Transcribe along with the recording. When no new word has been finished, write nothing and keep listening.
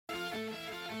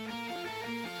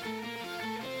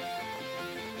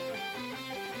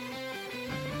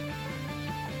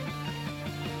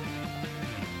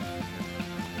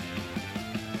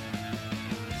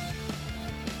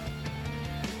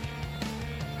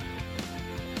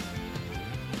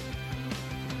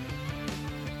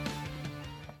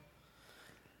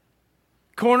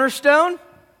Cornerstone.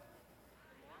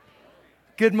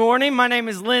 Good morning. My name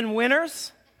is Lynn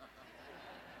Winters.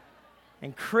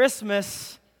 And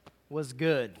Christmas was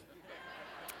good.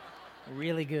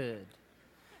 Really good.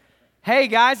 Hey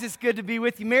guys, it's good to be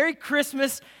with you. Merry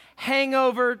Christmas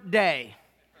hangover day.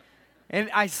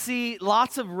 And I see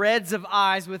lots of reds of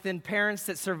eyes within parents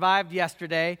that survived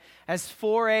yesterday as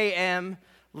 4 a.m.,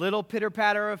 little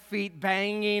pitter-patter of feet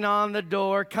banging on the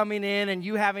door, coming in, and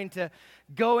you having to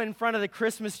go in front of the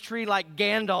Christmas tree like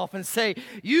Gandalf and say,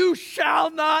 "You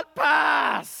shall not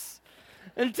pass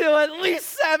until at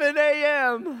least 7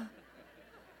 a.m."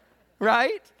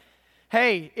 Right?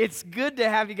 Hey, it's good to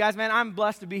have you guys, man. I'm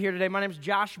blessed to be here today. My name is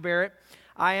Josh Barrett.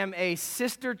 I am a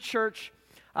sister church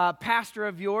pastor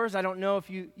of yours. I don't know if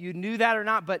you knew that or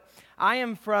not, but I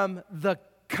am from the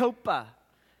Copa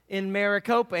in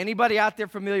Maricopa. Anybody out there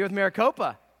familiar with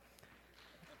Maricopa?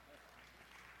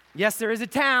 Yes, there is a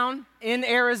town in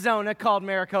Arizona called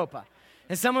Maricopa.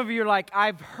 And some of you are like,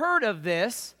 I've heard of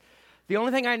this. The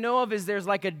only thing I know of is there's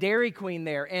like a Dairy Queen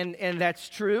there, and that's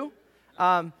true.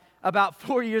 About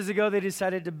 4 years ago, they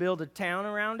decided to build a town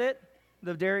around it,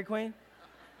 the Dairy Queen.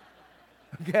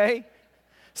 Okay?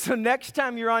 So next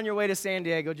time you're on your way to San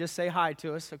Diego, just say hi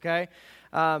to us, okay?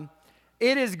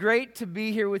 It is great to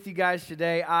be here with you guys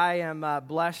today. I am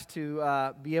blessed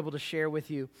to be able to share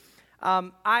with you.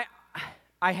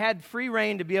 I had free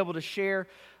reign to be able to share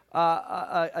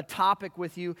a topic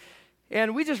with you.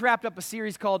 And we just wrapped up a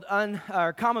series called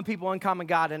Common People, Uncommon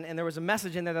God. And there was a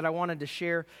message in there that I wanted to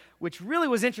share, which really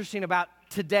was interesting about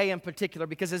today in particular.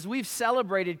 Because as we've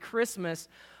celebrated Christmas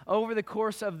over the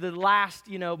course of the last,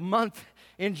 month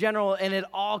in general, and it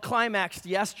all climaxed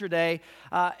yesterday,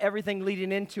 everything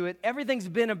leading into it, everything's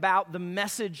been about the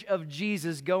message of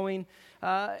Jesus going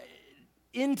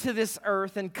into this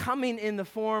earth and coming in the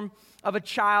form of a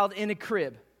child in a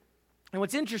crib. And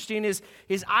what's interesting is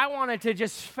I wanted to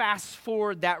just fast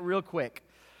forward that real quick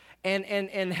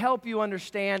and help you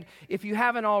understand, if you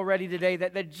haven't already today,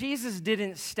 that Jesus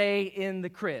didn't stay in the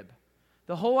crib.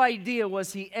 The whole idea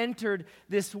was he entered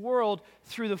this world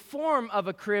through the form of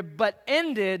a crib, but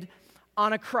ended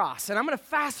on a cross. And I'm going to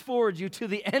fast forward you to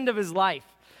the end of his life.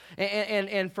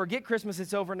 And forget Christmas,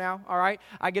 it's over now, all right?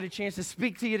 I get a chance to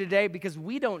speak to you today because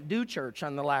we don't do church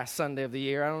on the last Sunday of the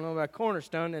year. I don't know about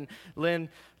Cornerstone, and Lynn,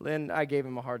 I gave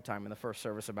him a hard time in the first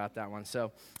service about that one.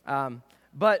 So,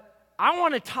 but I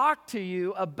want to talk to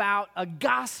you about a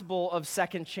gospel of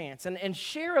second chance and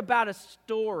share about a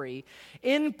story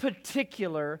in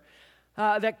particular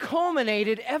that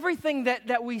culminated everything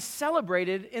that we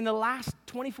celebrated in the last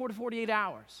 24 to 48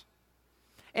 hours.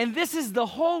 And this is the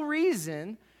whole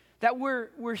reason that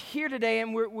we're here today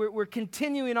and we're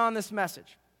continuing on this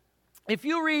message. If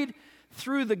you read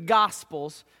through the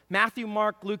Gospels, Matthew,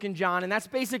 Mark, Luke, and John, and that's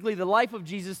basically the life of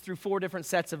Jesus through 4 different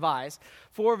sets of eyes,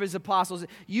 4 of his apostles,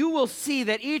 you will see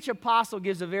that each apostle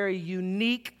gives a very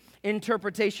unique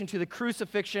interpretation to the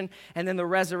crucifixion and then the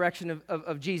resurrection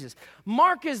of Jesus.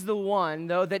 Mark is the one,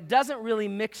 though, that doesn't really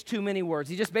mix too many words.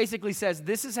 He just basically says,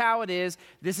 this is how it is,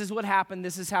 this is what happened,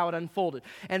 this is how it unfolded.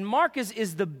 And Mark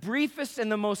is the briefest and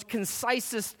the most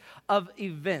concisest of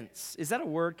events. Is that a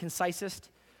word, concisest?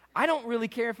 I don't really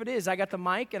care if it is. I got the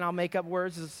mic and I'll make up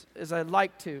words as I'd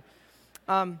like to.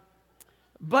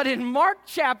 But in Mark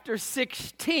chapter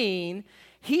 16,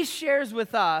 he shares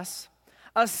with us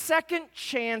a second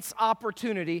chance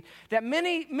opportunity that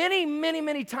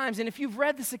many times, and if you've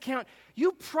read this account,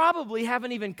 you probably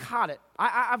haven't even caught it.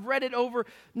 I've read it over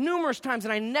numerous times,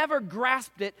 and I never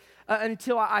grasped it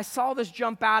until I saw this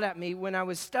jump out at me when I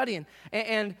was studying.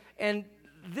 And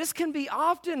this can be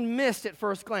often missed at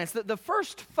first glance. The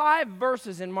first 5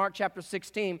 verses in Mark chapter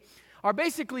 16 are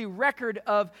basically record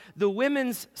of the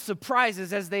women's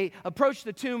surprises as they approach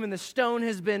the tomb and the stone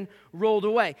has been rolled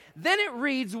away. Then it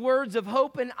reads words of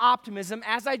hope and optimism,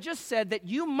 as I just said, that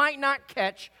you might not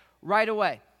catch right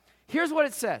away. Here's what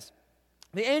it says.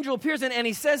 The angel appears and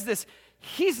he says this,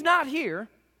 "He's not here,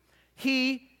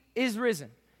 he is risen."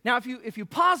 Now, if you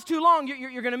pause too long,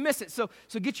 you're going to miss it. So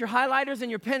get your highlighters and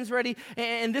your pens ready,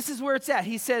 and this is where it's at.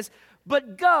 He says,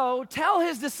 "But go, tell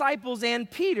his disciples and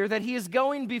Peter that he is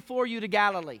going before you to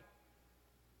Galilee."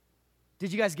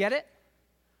 Did you guys get it?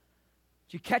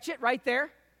 Did you catch it right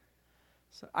there?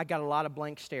 So I got a lot of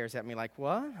blank stares at me like,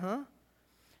 what, huh?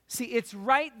 See, it's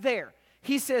right there.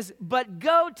 He says, "But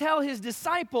go tell his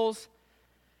disciples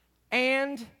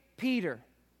and Peter."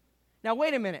 Now,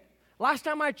 wait a minute. Last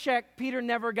time I checked, Peter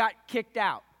never got kicked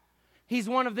out. He's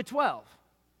one of the 12.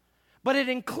 But it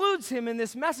includes him in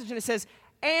this message, and it says,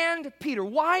 "and Peter."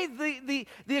 Why the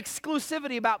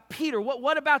exclusivity about Peter?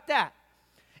 What about that?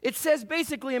 It says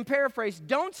basically in paraphrase,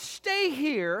 don't stay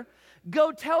here,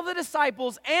 go tell the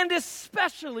disciples, and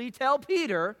especially tell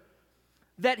Peter,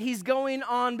 that he's going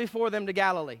on before them to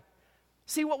Galilee.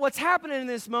 See, what's happening in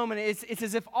this moment is it's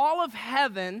as if all of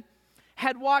heaven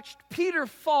had watched Peter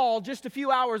fall just a few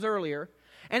hours earlier,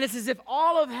 and it's as if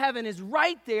all of heaven is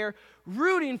right there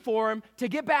rooting for him to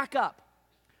get back up.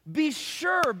 Be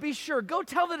sure, go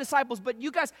tell the disciples, but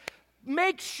you guys,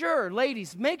 make sure,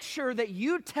 ladies, make sure that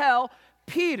you tell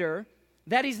Peter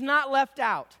that he's not left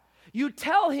out. You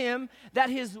tell him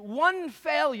that his one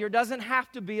failure doesn't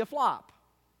have to be a flop.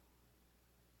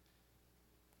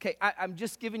 Okay, I'm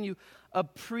just giving you a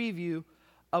preview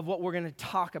of what we're going to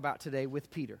talk about today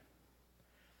with Peter.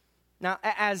 Now,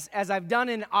 as I've done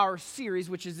in our series,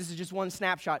 this is just one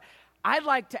snapshot, I'd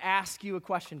like to ask you a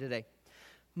question today.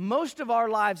 Most of our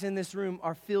lives in this room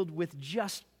are filled with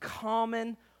just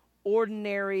common,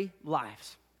 ordinary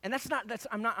lives. And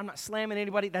I'm not slamming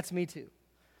anybody, that's me too.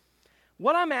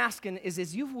 What I'm asking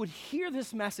is you would hear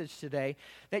this message today,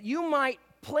 that you might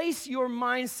place your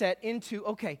mindset into,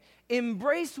 okay,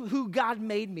 embrace who God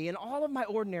made me and all of my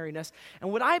ordinariness,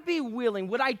 and would I be willing,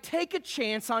 would I take a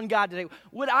chance on God today?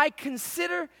 Would I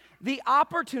consider the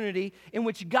opportunity in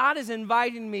which God is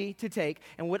inviting me to take,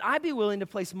 and would I be willing to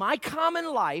place my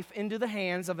common life into the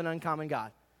hands of an uncommon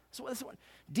God? So that's one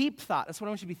deep thought. That's what I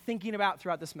want you to be thinking about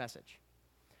throughout this message.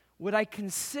 Would I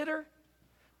consider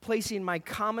placing my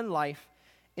common life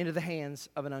into the hands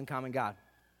of an uncommon God?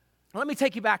 Let me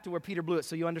take you back to where Peter blew it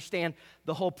so you understand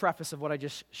the whole preface of what I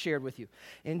just shared with you.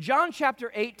 In John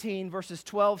chapter 18, verses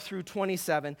 12 through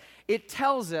 27, it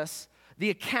tells us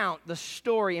the account, the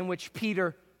story in which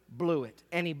Peter blew it,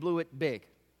 and he blew it big.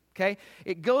 Okay?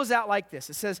 It goes out like this.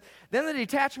 It says, "Then the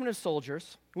detachment of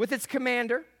soldiers, with its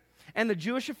commander and the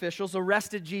Jewish officials,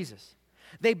 arrested Jesus.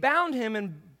 They bound him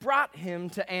and brought him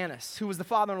to Annas, who was the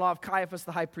father-in-law of Caiaphas,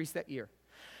 the high priest that year.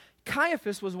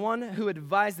 Caiaphas was one who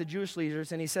advised the Jewish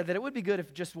leaders, and he said that it would be good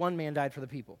if just one man died for the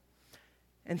people."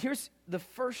 And here's the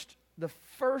first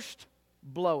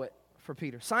blow it for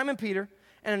Peter. Simon Peter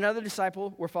and another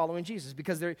disciple were following Jesus.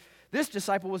 Because this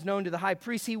disciple was known to the high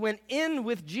priest, he went in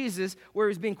with Jesus where he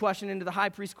was being questioned into the high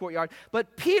priest's courtyard.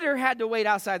 But Peter had to wait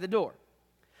outside the door.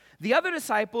 The other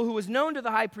disciple, who was known to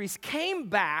the high priest, came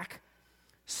back,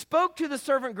 spoke to the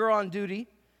servant girl on duty,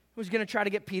 who was going to try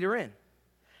to get Peter in.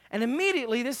 And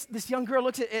immediately, this young girl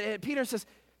looks at Peter and says,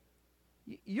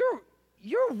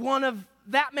 you're one of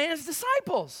that man's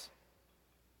disciples.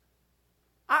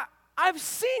 I've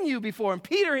seen you before. And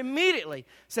Peter immediately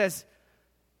says,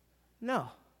 no.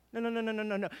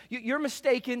 You're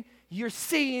mistaken. You're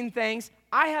seeing things.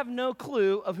 I have no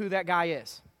clue of who that guy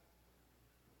is.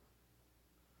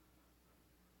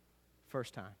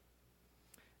 First time.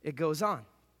 It goes on.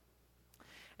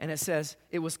 And it says,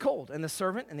 it was cold, and the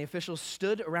servant and the officials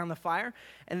stood around the fire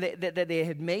and that they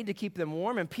had made to keep them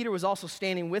warm, and Peter was also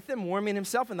standing with them, warming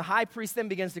himself, and the high priest then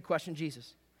begins to question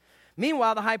Jesus.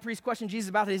 Meanwhile, the high priest questioned Jesus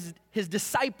about his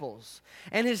disciples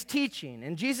and his teaching,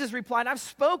 and Jesus replied, "I've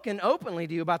spoken openly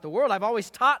to you about the world. I've always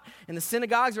taught in the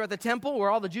synagogues or at the temple where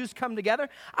all the Jews come together.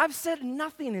 I've said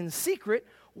nothing in secret.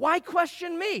 Why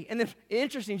question me?" And then,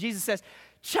 interesting, Jesus says,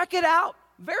 "Check it out,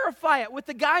 verify it with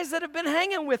the guys that have been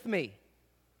hanging with me."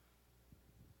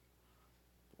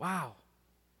 Wow.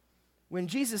 When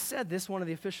Jesus said this, one of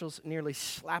the officials nearly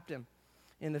slapped him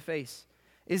in the face.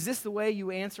 "Is this the way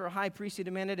you answer a high priest?" he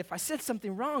demanded. "If I said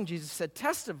something wrong," Jesus said,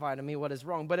 "testify to me what is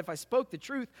wrong. But if I spoke the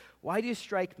truth, why do you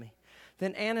strike me?"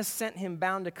 Then Annas sent him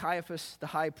bound to Caiaphas, the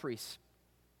high priest.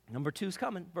 Number 2 is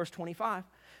coming, verse 25.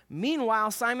 Meanwhile,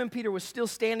 Simon Peter was still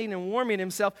standing and warming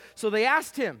himself. So they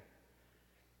asked him,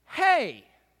 "Hey,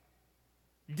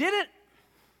 didn't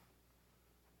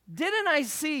I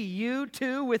see you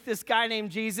too with this guy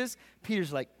named Jesus?"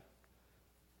 Peter's like,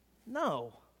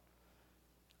 "No,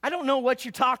 I don't know what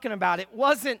you're talking about. It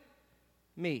wasn't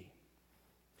me."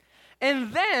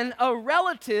 And then a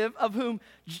relative of whom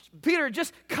Peter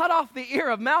just cut off the ear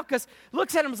of Malchus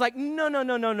looks at him and is like,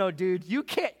 no, dude, you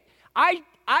can't. I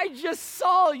just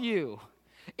saw you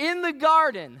in the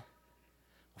garden.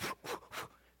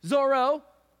 Zorro,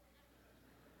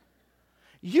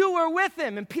 you were with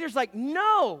him. And Peter's like,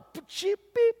 "No." You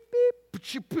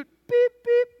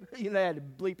know, they had to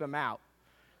bleep him out.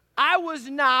 "I was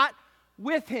not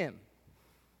with him."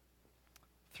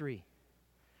 3.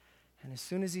 And as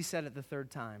soon as he said it the third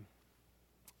time,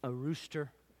 a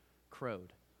rooster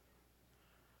crowed.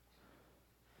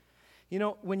 You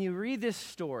know, when you read this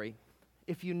story,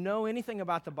 if you know anything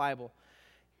about the Bible,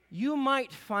 you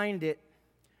might find it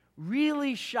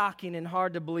really shocking and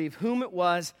hard to believe whom it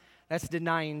was that's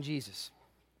denying Jesus.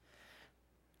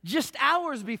 Just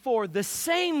hours before, the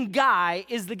same guy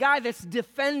is the guy that's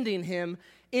defending him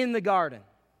in the garden.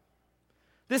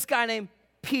 this guy named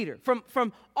Peter.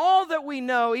 From all that we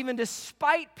know, even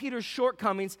despite Peter's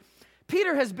shortcomings,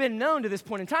 Peter has been known to this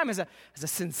point in time as a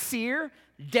sincere,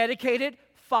 dedicated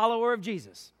follower of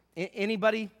Jesus.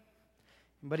 Anybody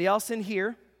else in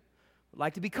here would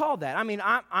like to be called that? I mean,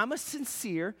 I'm a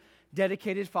sincere,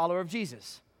 dedicated follower of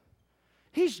Jesus.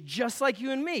 He's just like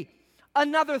you and me.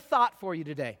 Another thought for you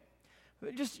today.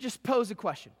 Just pose a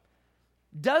question.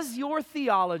 Does your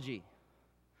theology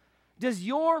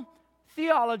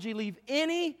leave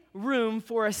any room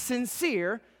for a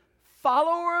sincere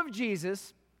follower of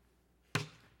Jesus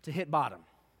to hit bottom?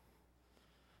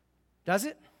 Does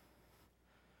it?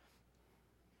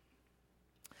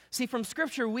 See, from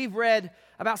Scripture, we've read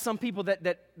about some people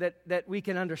that we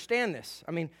can understand this.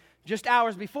 I mean, just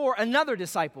hours before, another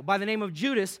disciple by the name of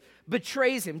Judas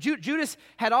betrays him. Judas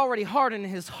had already hardened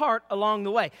his heart along the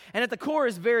way. And at the core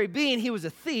of his very being, he was a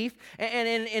thief,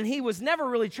 and he was never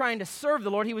really trying to serve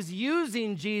the Lord. He was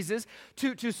using Jesus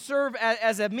to serve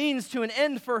as a means to an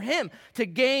end for him, to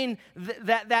gain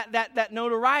that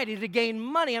notoriety, to gain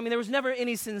money. I mean, there was never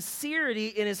any sincerity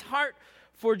in his heart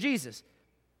for Jesus.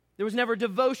 There was never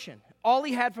devotion. All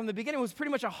he had from the beginning was pretty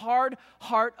much a hard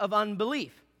heart of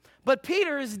unbelief. But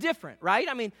Peter is different, right?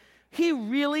 I mean, he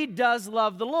really does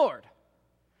love the Lord.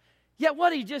 Yet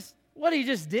what he just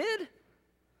did,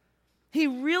 he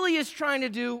really is trying to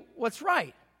do what's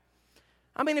right.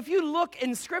 I mean, if you look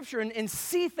in Scripture and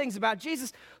see things about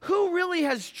Jesus, who really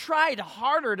has tried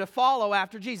harder to follow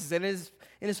after Jesus in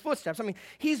his footsteps? I mean,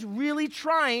 he's really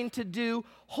trying to do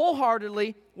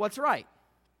wholeheartedly what's right.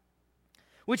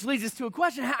 Which leads us to a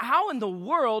question. How in the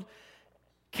world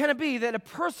can it be that a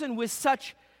person with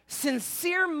such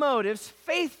sincere motives,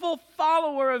 faithful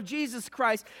follower of Jesus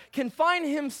Christ, can find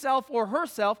himself or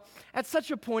herself at such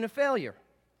a point of failure?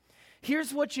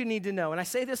 Here's what you need to know, and I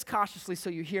say this cautiously so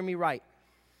you hear me right,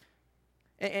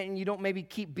 and you don't maybe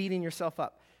keep beating yourself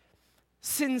up.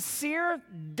 Sincere,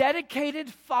 dedicated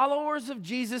followers of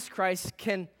Jesus Christ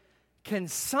can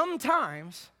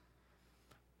sometimes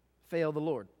fail the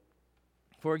Lord.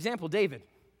 For example, David.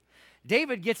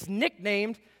 David gets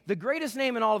nicknamed the greatest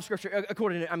name in all of Scripture,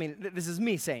 according to, this is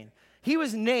me saying. He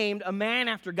was named a man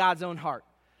after God's own heart.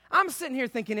 I'm sitting here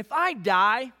thinking, if I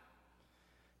die,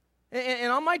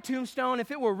 and on my tombstone,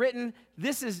 if it were written,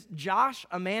 this is Josh,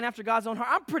 a man after God's own heart,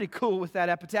 I'm pretty cool with that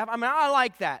epitaph. I mean, I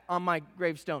like that on my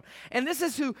gravestone. And this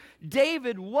is who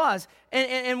David was,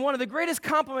 and one of the greatest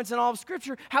compliments in all of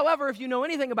Scripture. However, if you know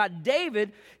anything about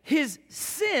David, his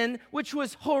sin, which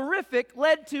was horrific,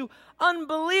 led to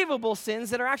unbelievable sins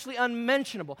that are actually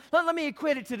unmentionable. Let me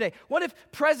equate it today. What if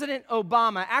President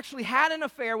Obama actually had an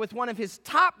affair with one of his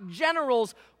top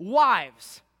generals'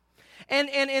 wives? And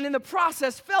in the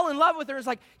process fell in love with her. It's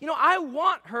like, I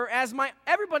want her as my,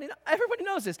 everybody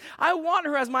knows this. I want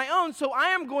her as my own, so I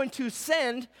am going to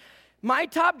send my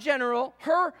top general,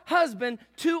 her husband,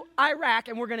 to Iraq,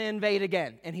 and we're going to invade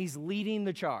again. And he's leading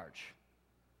the charge.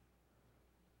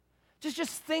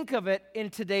 Just think of it in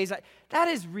today's, that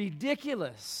is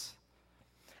ridiculous.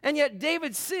 And yet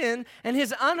David's sin and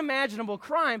his unimaginable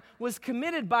crime was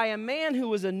committed by a man who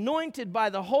was anointed by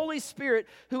the Holy Spirit,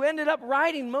 who ended up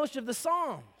writing most of the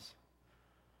Psalms.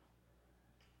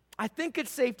 I think it's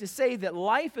safe to say that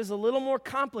life is a little more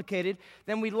complicated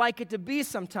than we'd like it to be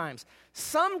sometimes.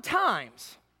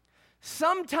 Sometimes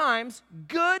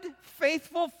good,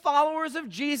 faithful followers of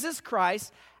Jesus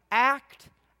Christ act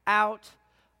out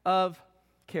of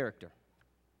character.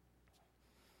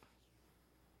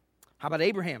 How about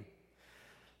Abraham?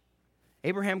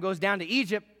 Abraham goes down to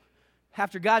Egypt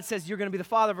after God says, you're going to be the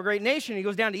father of a great nation. He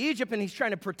goes down to Egypt and he's trying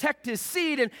to protect his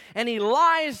seed, and he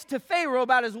lies to Pharaoh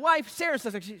about his wife, Sarah.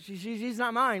 Says, like, she's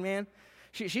not mine, man.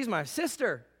 She's my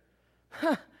sister.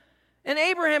 And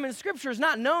Abraham in Scripture is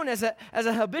not known as a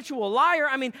habitual liar.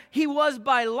 I mean, he was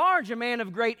by large a man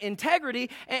of great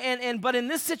integrity, but in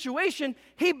this situation,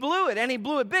 he blew it, and he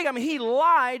blew it big. I mean, he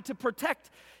lied to protect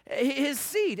his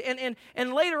seed.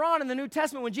 And later on in the New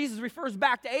Testament, when Jesus refers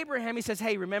back to Abraham, he says,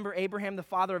 hey, remember Abraham, the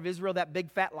father of Israel, that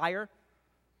big fat liar?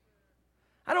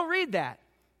 I don't read that.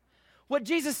 What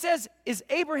Jesus says is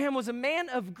Abraham was a man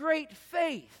of great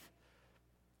faith.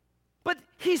 But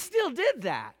he still did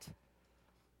that.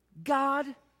 God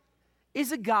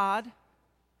is a God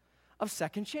of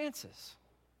second chances.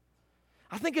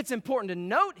 I think it's important to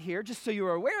note here, just so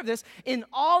you're aware of this, in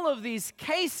all of these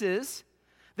cases,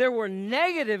 there were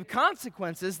negative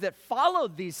consequences that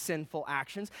followed these sinful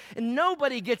actions, and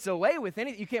nobody gets away with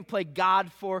anything. You can't play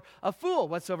God for a fool.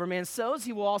 Whatsoever man sows,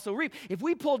 he will also reap. If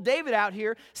we pulled David out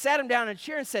here, sat him down in a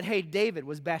chair and said, hey, David,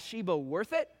 was Bathsheba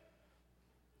worth it?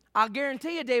 I'll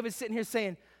guarantee you David's sitting here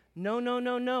saying, No, no,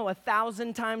 no, no.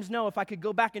 1,000 times no. If I could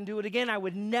go back and do it again, I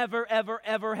would never, ever,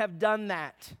 ever have done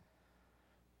that.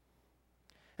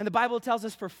 And the Bible tells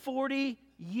us for 40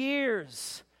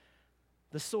 years,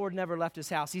 the sword never left his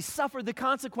house. He suffered the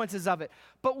consequences of it.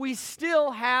 But we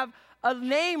still have a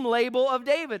name label of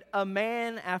David, a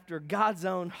man after God's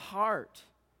own heart.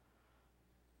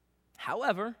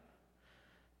 However,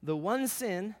 the one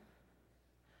sin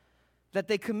that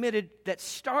they committed that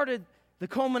started the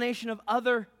culmination of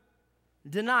other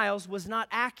denials was not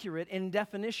accurate in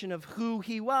definition of who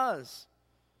he was.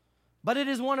 But it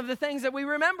is one of the things that we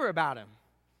remember about him.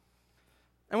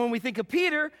 And when we think of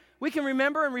Peter, we can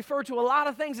remember and refer to a lot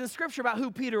of things in Scripture about who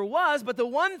Peter was, but the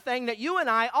one thing that you and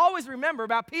I always remember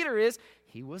about Peter is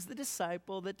he was the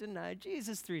disciple that denied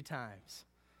Jesus 3 times.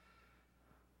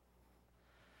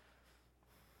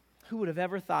 Who would have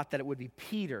ever thought that it would be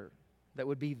Peter that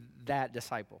would be that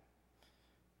disciple?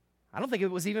 I don't think it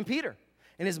was even Peter.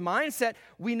 In his mindset,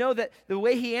 we know that the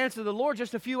way he answered the Lord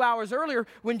just a few hours earlier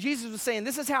when Jesus was saying,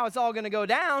 this is how it's all going to go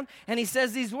down, and he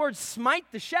says these words, smite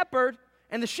the shepherd,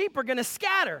 and the sheep are going to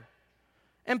scatter.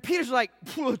 And Peter's like,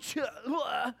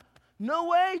 no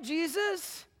way,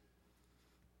 Jesus.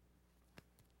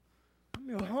 I'm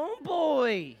your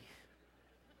homeboy.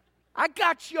 I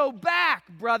got your back,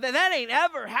 brother. That ain't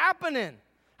ever happening.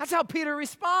 That's how Peter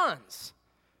responds.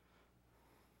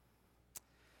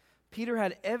 Peter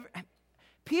had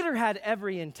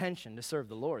every intention to serve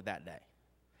the Lord that day.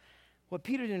 What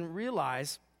Peter didn't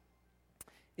realize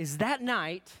is that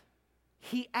night,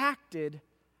 he acted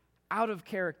out of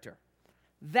character.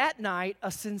 That night, a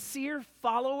sincere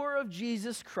follower of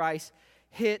Jesus Christ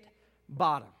hit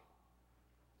bottom.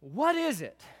 What is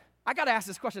it? I got to ask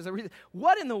this question as I read it.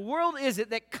 What in the world is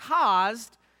it that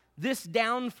caused this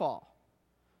downfall?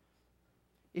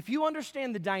 If you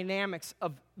understand the dynamics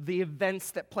of the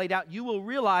events that played out, you will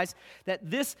realize that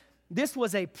this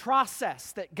was a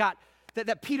process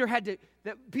that Peter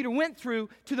went through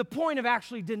to the point of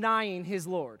actually denying his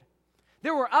Lord.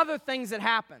 There were other things that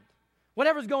happened.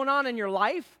 Whatever's going on in your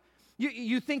life,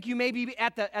 you think you may be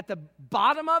at the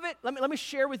bottom of it. Let me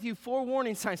share with you 4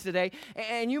 warning signs today,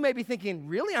 and you may be thinking,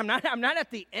 really? I'm not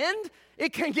at the end?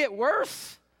 It can get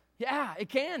worse. Yeah, it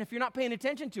can if you're not paying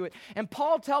attention to it. And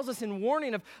Paul tells us in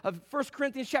warning of 1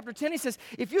 Corinthians chapter 10, he says,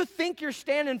 if you think you're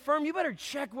standing firm, you better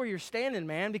check where you're standing,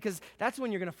 man, because that's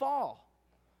when you're going to fall.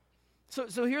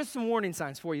 So here's some warning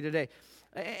signs for you today.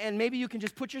 And maybe you can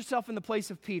just put yourself in the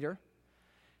place of Peter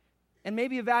and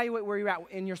maybe evaluate where you're at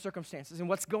in your circumstances and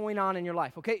what's going on in your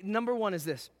life, okay? Number 1 is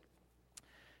this.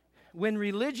 When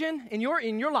religion, in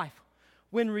your life,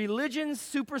 when religion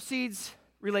supersedes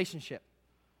relationship,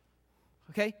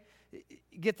 okay?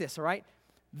 Get this, all right?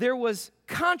 There was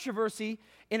controversy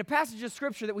in a passage of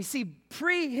Scripture that we see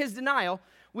pre his denial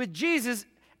with Jesus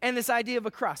and this idea of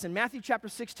a cross. In Matthew chapter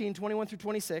 16, 21 through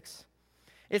 26,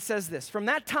 it says this, from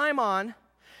that time on,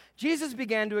 Jesus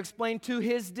began to explain to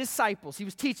his disciples, he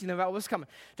was teaching them about what was coming,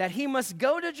 that he must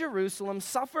go to Jerusalem,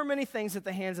 suffer many things at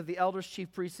the hands of the elders,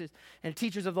 chief priests, and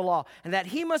teachers of the law, and that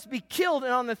he must be killed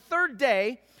and on the 3rd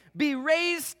day be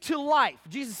raised to life.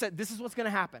 Jesus said, this is what's going to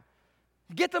happen.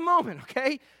 Get the moment,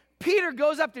 okay? Peter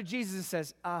goes up to Jesus and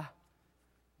says,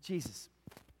 Jesus,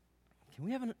 can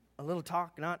we have a little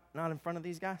talk, not in front of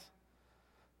these guys?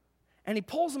 And he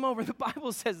pulls him over. The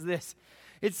Bible says this.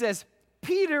 It says,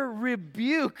 Peter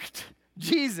rebuked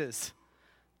Jesus.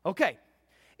 Okay,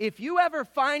 if you ever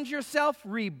find yourself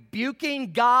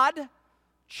rebuking God,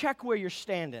 check where you're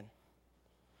standing.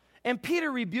 And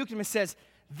Peter rebuked him and says,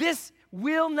 this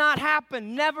will not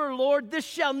happen. Never, Lord. This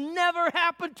shall never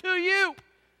happen to you.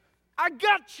 I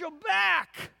got your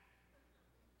back.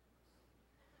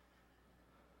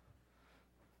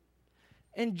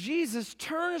 And Jesus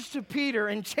turns to Peter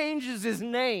and changes his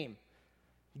name.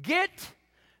 Get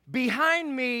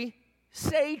behind me,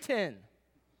 Satan.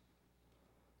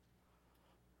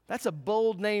 That's a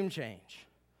bold name change.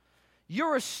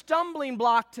 You're a stumbling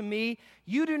block to me.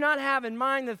 You do not have in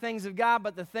mind the things of God,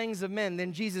 but the things of men.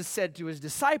 Then Jesus said to his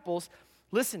disciples,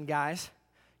 listen, guys,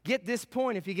 get this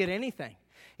point if you get anything.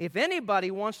 If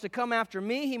anybody wants to come after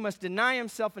me, he must deny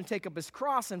himself and take up his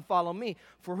cross and follow me.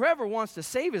 For whoever wants to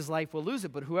save his life will lose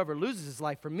it, but whoever loses his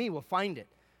life for me will find it.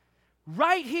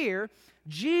 Right here,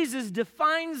 Jesus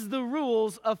defines the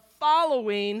rules of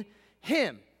following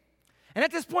him. And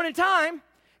at this point in time,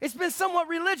 it's been somewhat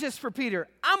religious for Peter.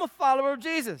 I'm a follower of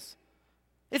Jesus.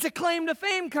 It's a claim to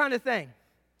fame kind of thing.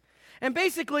 And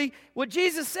basically, what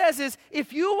Jesus says is,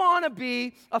 if you want to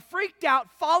be a freaked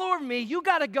out follower of me, you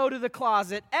got to go to the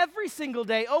closet every single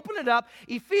day, open it up,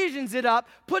 Ephesians it up,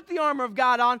 put the armor of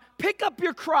God on, pick up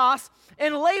your cross,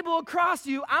 and label across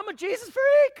you, I'm a Jesus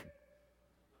freak.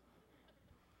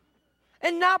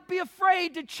 and not be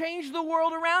afraid to change the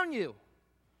world around you.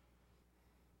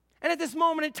 And at this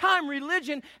moment in time,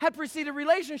 religion had preceded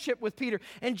relationship with Peter.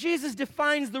 And Jesus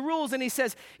defines the rules, and he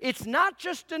says, it's not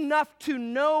just enough to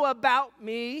know about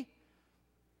me.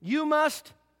 You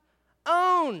must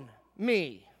own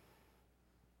me.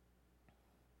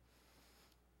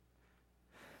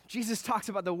 Jesus talks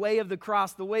about the way of the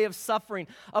cross, the way of suffering,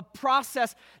 a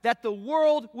process that the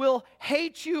world will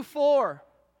hate you for.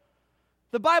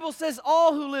 The Bible says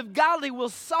all who live godly will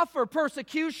suffer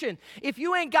persecution. If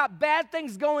you ain't got bad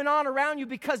things going on around you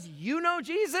because you know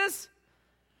Jesus,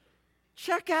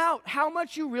 check out how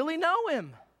much you really know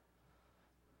him.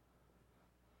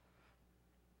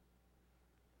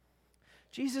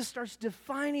 Jesus starts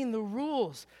defining the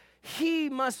rules. He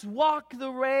must walk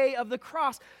the way of the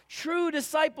cross. True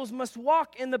disciples must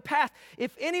walk in the path.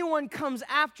 If anyone comes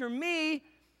after me,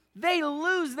 they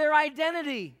lose their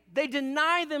identity. They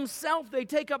deny themselves. They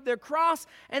take up their cross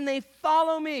and they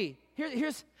follow me.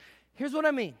 Here's what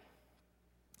I mean.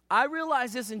 I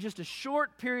realized this in just a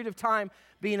short period of time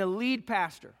being a lead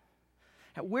pastor.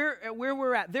 At where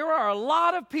we're at, there are a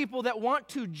lot of people that want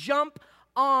to jump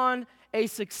on a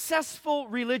successful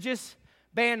religious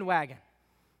bandwagon.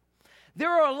 There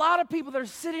are a lot of people that are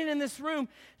sitting in this room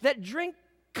that drink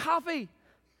coffee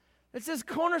that says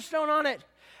Cornerstone on it.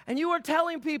 And you are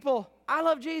telling people, I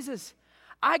love Jesus.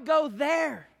 I go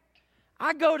there.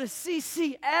 I go to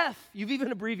CCF. You've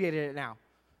even abbreviated it now.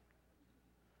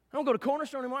 I don't go to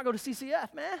Cornerstone anymore. I go to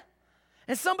CCF, man.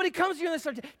 And somebody comes to you and they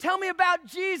start, tell me about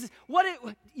Jesus.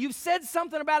 You've said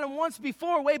something about him once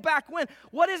before, way back when.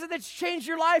 What is it that's changed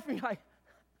your life? And you're like,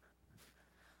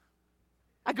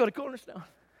 I go to Cornerstone.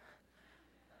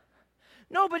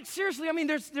 No, but seriously, I mean,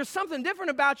 there's something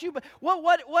different about you. But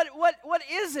what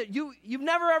is it? You've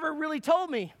never ever really told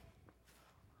me.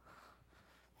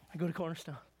 I go to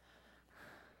Cornerstone.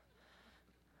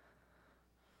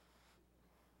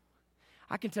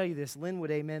 I can tell you this. Lynn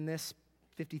would amen this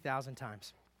 50,000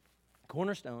 times.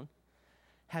 Cornerstone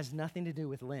has nothing to do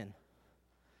with Lynn.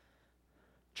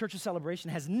 Church of Celebration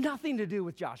has nothing to do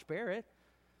with Josh Barrett.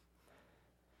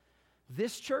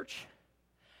 This church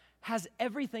has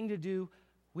everything to do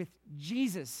with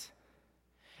Jesus.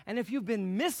 And if you've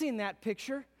been missing that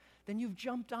picture, then you've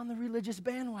jumped on the religious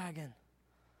bandwagon.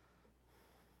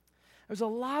 There's a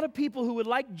lot of people who would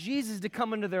like Jesus to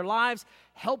come into their lives,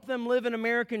 help them live an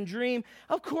American dream.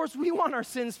 Of course, we want our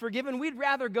sins forgiven. We'd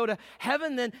rather go to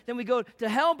heaven than we go to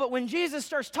hell. But when Jesus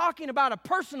starts talking about a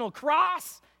personal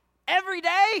cross every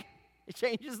day, it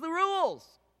changes the rules.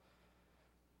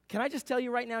 Can I just tell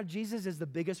you right now, Jesus is the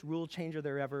biggest rule changer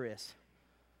there ever is.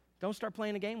 Don't start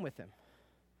playing a game with him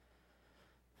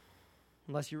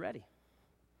unless you're ready.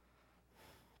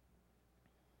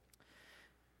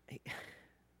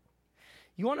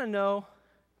 You want to know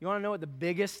what the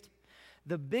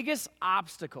biggest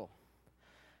obstacle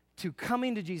to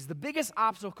coming to Jesus, the biggest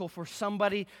obstacle for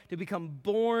somebody to become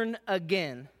born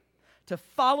again, to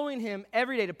following him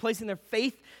every day, to placing their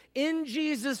faith in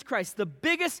Jesus Christ, the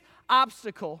biggest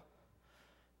obstacle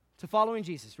to following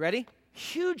Jesus. Ready?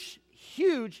 Huge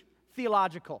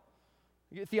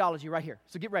theology right here.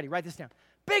 So get ready, write this down.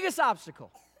 Biggest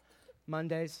obstacle,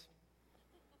 Mondays.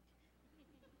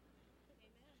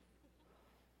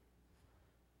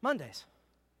 Mondays.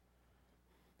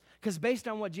 Because based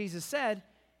on what Jesus said,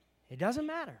 it doesn't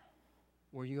matter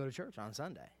where you go to church on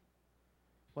Sunday.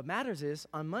 What matters is,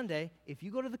 on Monday, if you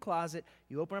go to the closet,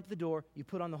 you open up the door, you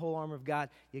put on the whole armor of God,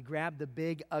 you grab the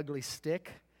big, ugly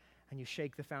stick, and you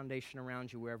shake the foundation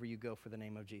around you wherever you go for the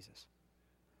name of Jesus.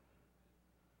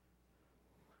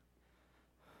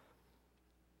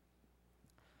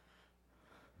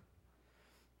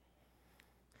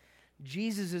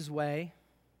 Jesus' way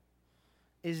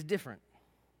is different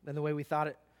than the way we thought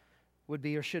it would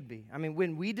be or should be. I mean,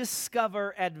 when we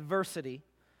discover adversity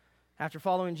after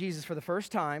following Jesus for the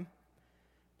first time,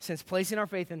 since placing our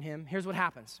faith in him, here's what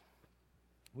happens.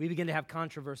 We begin to have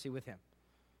controversy with him.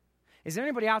 Is there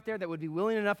anybody out there that would be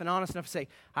willing enough and honest enough to say,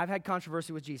 I've had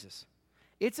controversy with Jesus?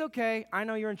 It's okay. I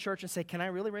know you're in church and say, can I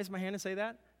really raise my hand and say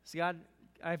that? See, God,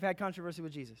 I've had controversy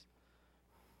with Jesus.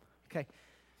 Okay.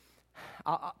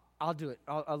 I'll do it.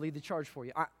 I'll lead the charge for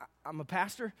you. I'm a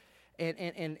pastor, and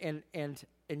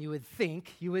you would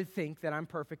think that I'm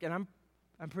perfect, and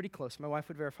I'm pretty close. My wife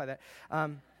would verify that.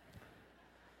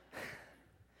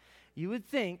 You would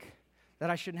think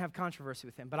that I shouldn't have controversy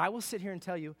with him, but I will sit here and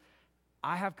tell you,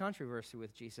 I have controversy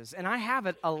with Jesus, and I have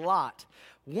it a lot.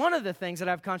 One of the things that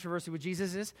I have controversy with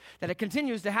Jesus is that it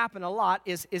continues to happen a lot.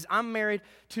 Is I'm married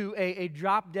to a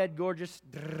drop dead gorgeous,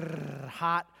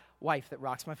 hot wife that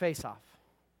rocks my face off.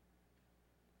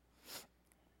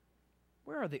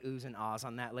 Where are the oohs and ahs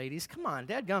on that, ladies? Come on,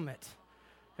 dadgummit.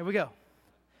 Here we go.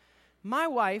 My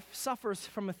wife suffers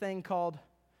from a thing called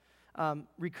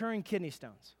recurring kidney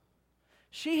stones.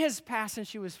 She has passed, since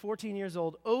she was 14 years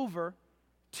old, over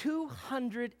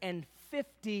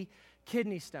 250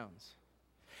 kidney stones.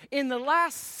 In the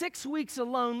last 6 weeks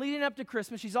alone, leading up to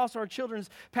Christmas, she's also our children's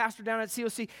pastor down at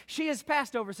COC, she has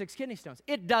passed over 6 kidney stones.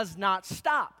 It does not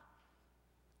stop.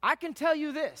 I can tell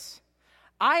you this.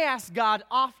 I ask God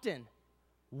often,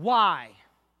 why?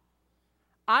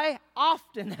 I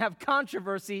often have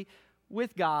controversy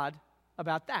with God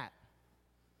about that.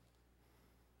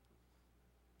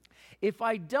 If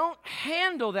I don't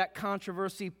handle that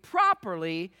controversy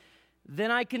properly, then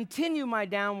I continue my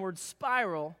downward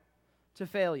spiral to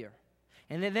failure.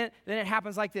 And then it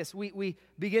happens like this. We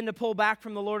begin to pull back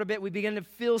from the Lord a bit. We begin to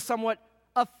feel somewhat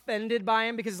offended by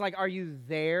Him because it's like, are you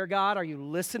there, God? Are you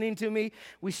listening to me?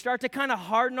 We start to kind of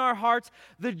harden our hearts.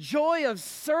 The joy of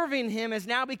serving Him has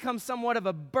now become somewhat of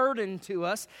a burden to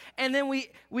us. And then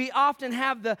we often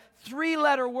have the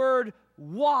 3-letter word,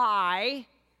 why,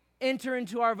 enter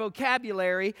into our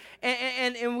vocabulary,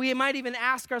 and we might even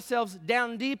ask ourselves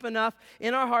down deep enough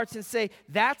in our hearts and say,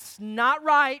 that's not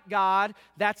right, God.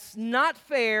 That's not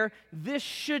fair. This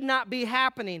should not be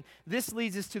happening. This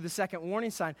leads us to the second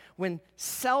warning sign, when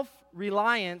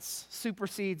self-reliance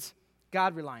supersedes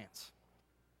God-reliance.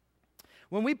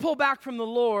 When we pull back from the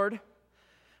Lord,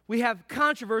 we have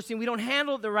controversy and we don't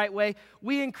handle it the right way,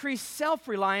 we increase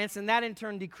self-reliance, and that in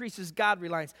turn decreases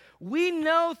God-reliance. We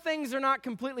know things are not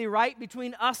completely right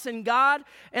between us and God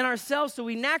and ourselves, so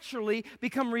we naturally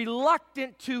become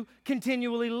reluctant to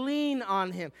continually lean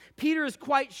on Him. Peter is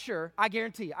quite sure, I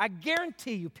guarantee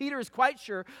you, Peter is quite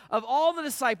sure of all the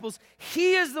disciples,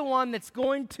 he is the one that's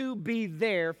going to be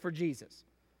there for Jesus.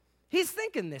 He's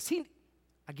thinking this.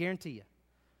 I guarantee you.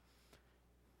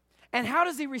 And how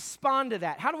does he respond to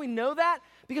that? How do we know that?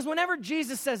 Because whenever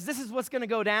Jesus says this is what's going to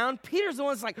go down, Peter's the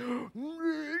one that's like,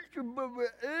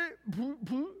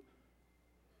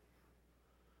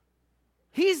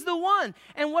 he's the one.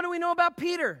 And what do we know about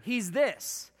Peter? He's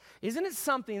this. Isn't it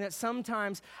something that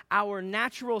sometimes our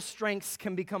natural strengths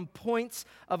can become points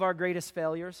of our greatest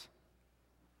failures?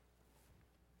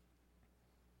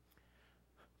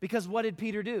 Because what did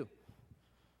Peter do?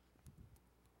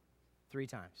 3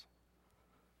 times.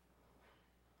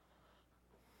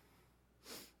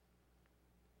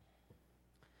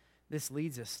 This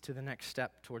leads us to the next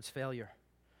step towards failure,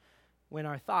 when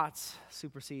our thoughts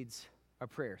supersedes our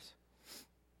prayers.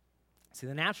 See,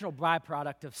 the natural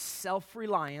byproduct of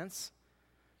self-reliance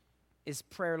is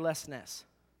prayerlessness.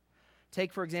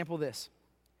 Take, for example, this.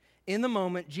 In the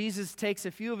moment, Jesus takes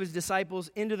a few of His disciples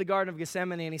into the Garden of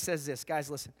Gethsemane, and He says this, guys,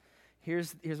 listen,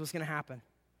 here's what's going to happen.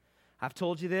 I've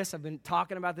told you this. I've been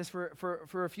talking about this for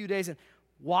a few days, and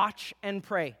watch and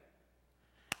pray.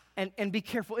 And be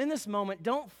careful. In this moment,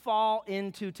 don't fall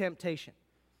into temptation.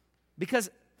 Because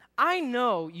I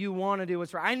know you want to do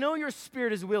what's right. I know your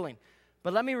spirit is willing.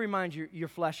 But let me remind you, your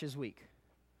flesh is weak.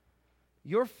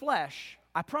 Your flesh,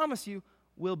 I promise you,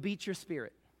 will beat your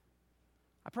spirit.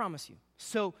 I promise you.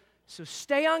 So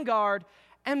stay on guard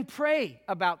and pray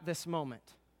about this moment.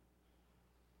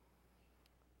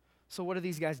 So what do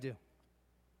these guys do?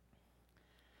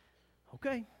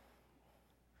 Okay.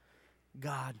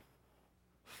 God,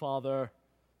 Father,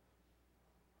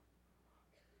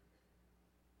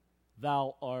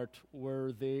 Thou art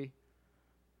worthy.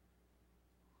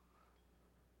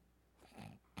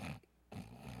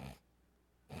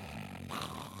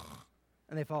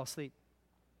 And they fall asleep.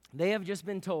 They have just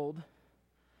been told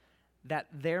that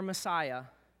their Messiah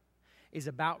is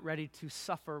about ready to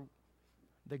suffer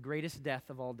the greatest death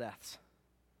of all deaths.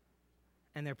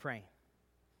 And they're praying.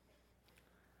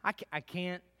 I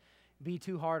can't be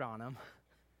too hard on them.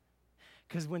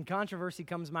 Because when controversy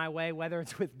comes my way, whether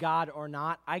it's with God or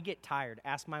not, I get tired.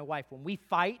 Ask my wife. When we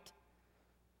fight,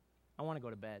 I want to go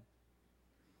to bed.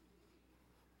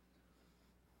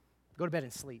 Go to bed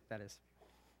and sleep, that is.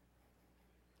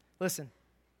 Listen,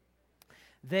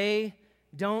 they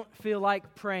don't feel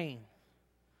like praying.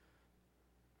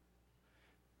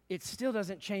 It still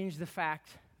doesn't change the fact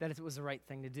that it was the right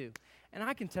thing to do. And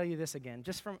I can tell you this again,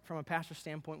 just from a pastor's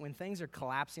standpoint, when things are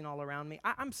collapsing all around me,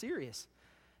 I'm serious.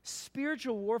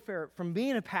 Spiritual warfare from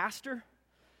being a pastor,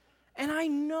 and I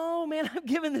know, man, I've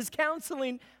given this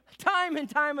counseling time and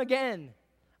time again.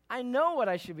 I know what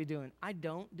I should be doing. I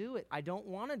don't do it. I don't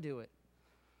want to do it.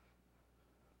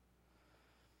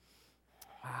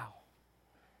 Wow.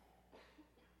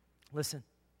 Listen,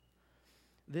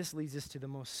 this leads us to the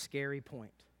most scary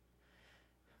point.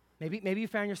 Maybe you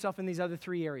found yourself in these other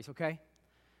 3 areas, okay?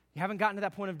 You haven't gotten to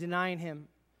that point of denying Him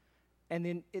And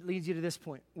then it leads you to this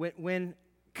point. When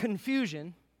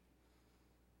confusion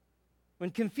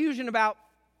about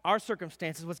our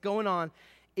circumstances, what's going on,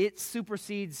 it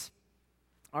supersedes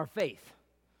our faith.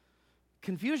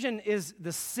 Confusion is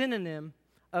the synonym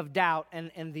of doubt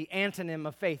and the antonym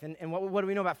of faith. And what do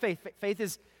we know about faith? Faith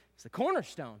is the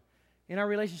cornerstone in our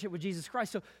relationship with Jesus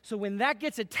Christ. So when that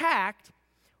gets attacked,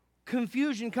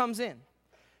 confusion comes in.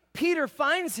 Peter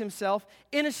finds himself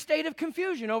in a state of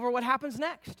confusion over what happens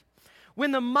next.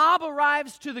 When the mob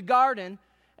arrives to the garden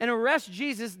and arrests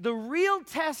Jesus, the real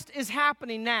test is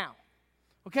happening now.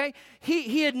 Okay?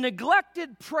 He had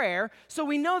neglected prayer, so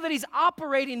we know that he's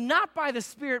operating not by the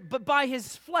Spirit, but by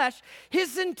his flesh.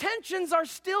 His intentions are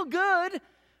still good.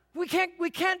 We can't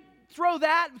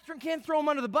can't throw him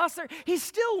under the bus there. He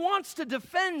still wants to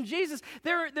defend Jesus.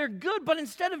 They're good, but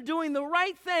instead of doing the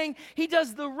right thing, he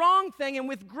does the wrong thing. And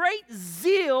with great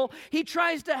zeal, he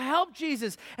tries to help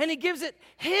Jesus. And he gives it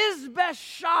his best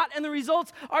shot, and the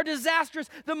results are disastrous.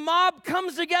 The mob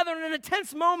comes together in an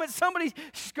intense moment.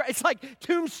 It's like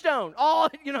Tombstone.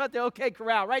 At the OK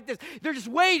Corral, right? They're just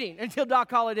waiting until Doc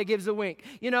Holliday gives a wink,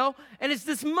 And it's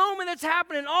this moment that's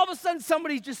happening, and all of a sudden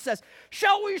somebody just says,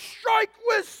 "Shall we strike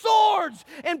with swords?"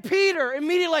 And Peter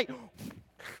immediately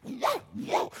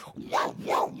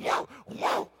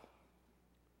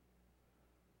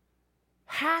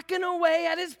hacking away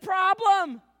at his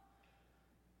problem.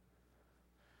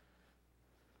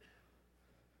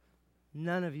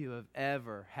 None of you have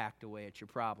ever hacked away at your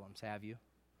problems, have you?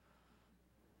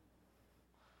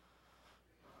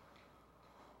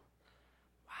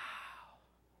 Wow.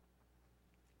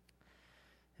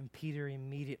 And Peter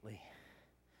immediately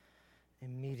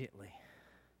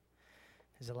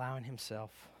is allowing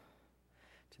himself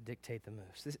to dictate the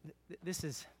moves. This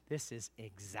is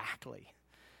exactly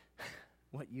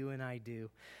what you and I do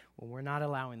when we're not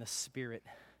allowing the Spirit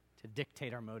to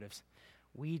dictate our motives.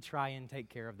 We try and take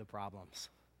care of the problems.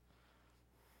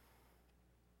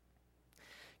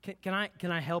 Can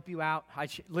I help you out?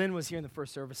 Lynn was here in the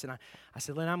first service, and I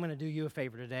said, "Lynn, I'm going to do you a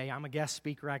favor today. I'm a guest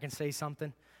speaker. I can say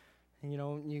something.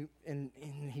 And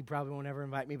he probably won't ever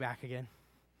invite me back again.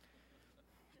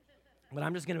 But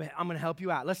I'm going to help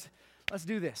you out. Let's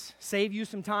do this. Save you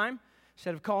some time.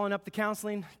 Instead of calling up the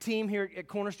counseling team here at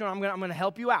Cornerstone, I'm going to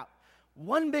help you out.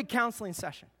 One big counseling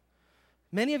session.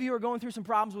 Many of you are going through some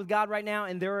problems with God right now,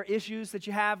 and there are issues that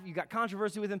you have. You've got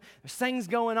controversy with Him. There's things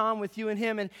going on with you and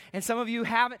Him, and some of you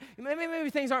haven't. Maybe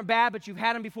things aren't bad, but you've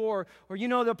had them before, or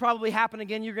they'll probably happen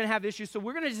again. You're going to have issues. So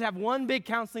we're going to just have one big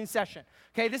counseling session.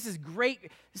 Okay, this is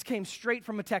great. This came straight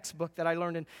from a textbook that I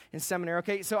learned in seminary.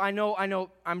 Okay, so I know.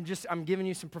 I'm giving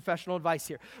you some professional advice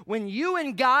here. When you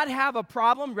and God have a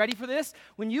problem, ready for this?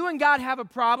 When you and God have a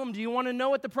problem, do you want to know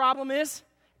what the problem is?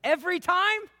 Every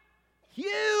time?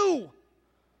 You.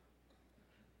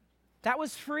 That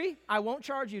was free. I won't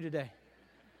charge you today.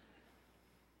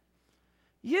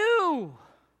 You.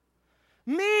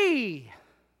 Me.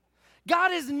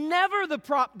 God is never the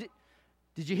problem.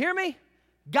 Did you hear me?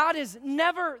 God is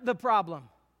never the problem.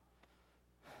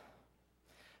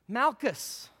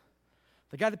 Malchus,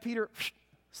 the guy that Peter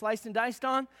sliced and diced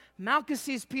on, Malchus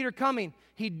sees Peter coming.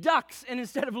 He ducks, and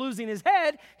instead of losing his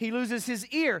head, he loses his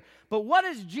ear. But what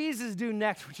does Jesus do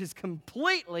next, which is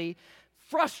completely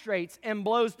frustrates and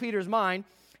blows Peter's mind?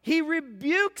 He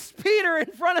rebukes Peter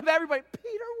in front of everybody.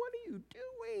 "Peter, what are you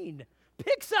doing?"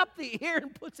 Picks up the ear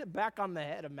and puts it back on the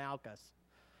head of Malchus.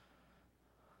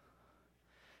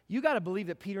 You got to believe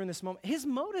that Peter in this moment, his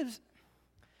motives,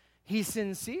 he's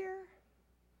sincere.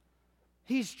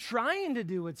 He's trying to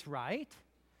do what's right,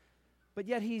 but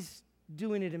yet he's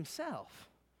doing it himself.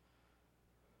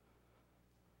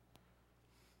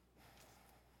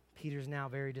 Peter's now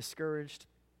very discouraged,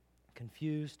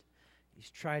 confused. He's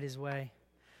tried his way,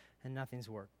 and nothing's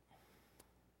worked.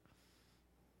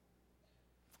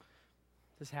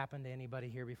 This happened to anybody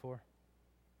here before?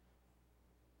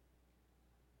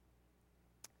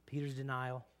 Peter's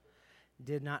denial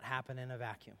did not happen in a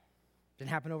vacuum. Didn't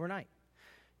happen overnight.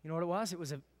 You know what it was? It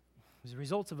was a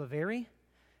result of a very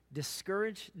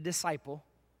discouraged disciple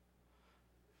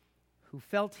who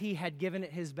felt he had given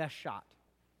it his best shot.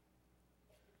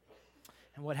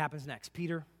 And what happens next?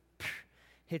 Peter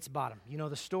hits bottom. You know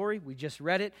the story. We just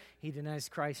read it. He denies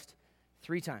Christ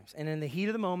 3 times. And in the heat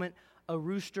of the moment, a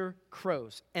rooster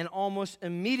crows. And almost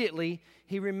immediately,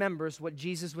 he remembers what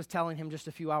Jesus was telling him just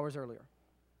a few hours earlier.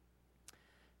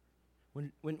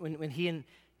 When he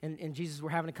and Jesus were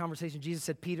having a conversation, Jesus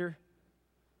said, "Peter,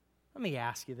 let me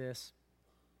ask you this.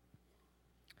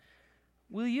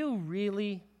 Will you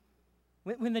really,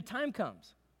 when the time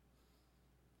comes,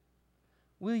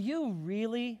 will you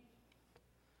really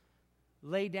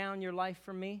lay down your life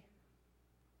for me?"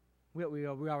 We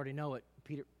already know it,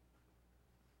 Peter.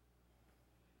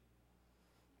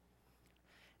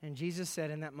 And Jesus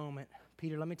said in that moment,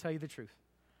 Peter, let me tell you the truth.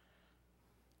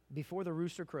 Before the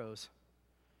rooster crows,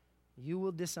 you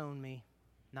will disown me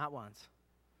not once,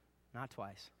 not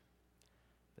twice,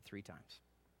 but 3 times.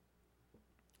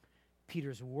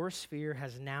 Peter's worst fear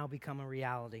has now become a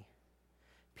reality.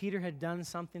 Peter had done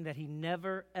something that he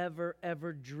never, ever,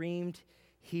 ever dreamed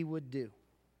he would do.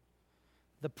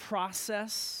 The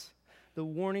process, the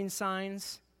warning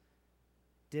signs,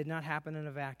 did not happen in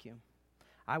a vacuum.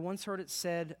 I once heard it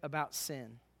said about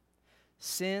sin.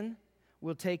 Sin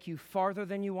will take you farther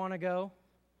than you want to go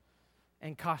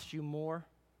and cost you more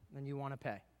than you want to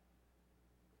pay.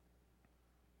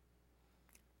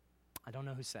 I don't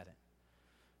know who said it.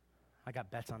 I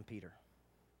got bets on Peter.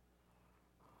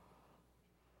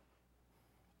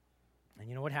 And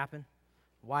you know what happened?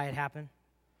 Why it happened?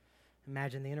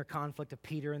 Imagine the inner conflict of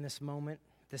Peter in this moment,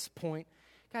 this point.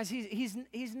 Guys,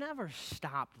 he's never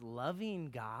stopped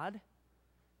loving God.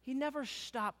 He never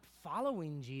stopped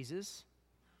following Jesus.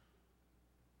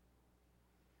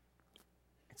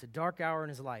 It's a dark hour in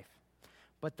his life.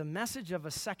 But the message of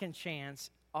a second chance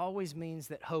always means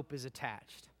that hope is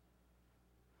attached.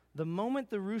 The moment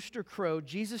the rooster crowed,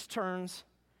 Jesus turns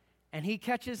and he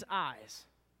catches eyes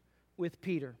with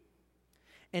Peter.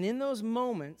 And in those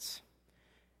moments,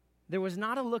 there was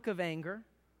not a look of anger.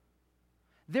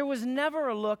 There was never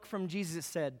a look from Jesus that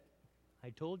said, I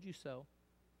told you so.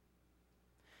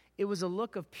 It was a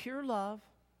look of pure love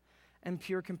and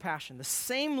pure compassion. The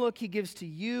same look he gives to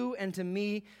you and to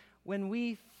me when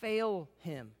we fail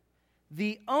him.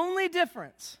 The only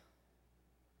difference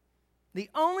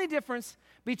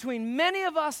between many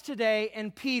of us today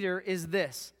and Peter is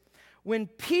this. When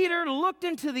Peter looked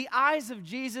into the eyes of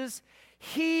Jesus,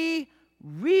 he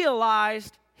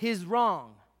realized his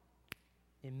wrong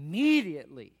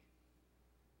immediately.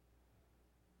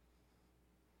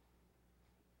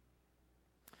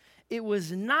 It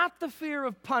was not the fear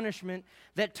of punishment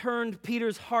that turned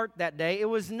Peter's heart that day. It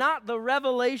was not the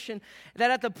revelation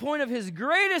that at the point of his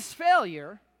greatest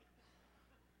failure,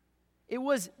 it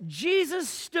was Jesus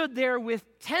stood there with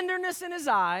tenderness in his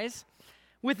eyes,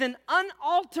 with an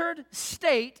unaltered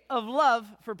state of love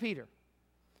for Peter.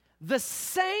 The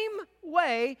same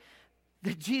way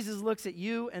that Jesus looks at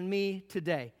you and me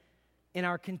today in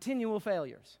our continual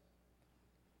failures.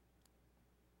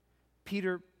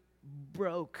 Peter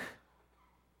broke.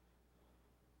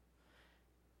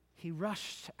 He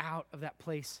rushed out of that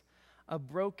place, a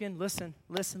broken, listen,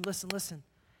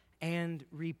 and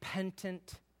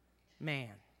repentant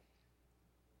man.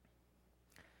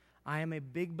 I am a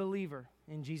big believer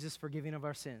in Jesus' forgiving of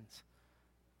our sins.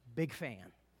 Big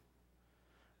fan.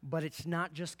 But it's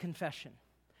not just confession.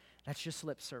 That's just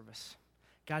lip service.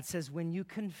 God says, when you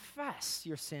confess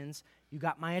your sins, you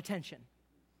got my attention.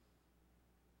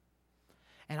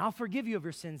 And I'll forgive you of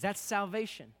your sins. That's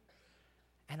salvation.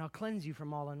 And I'll cleanse you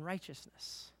from all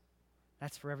unrighteousness.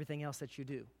 That's for everything else that you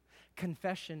do.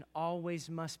 Confession always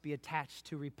must be attached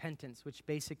to repentance, which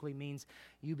basically means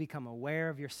you become aware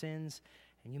of your sins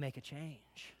and you make a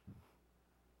change.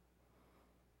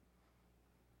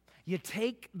 You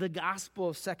take the gospel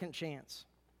of second chance.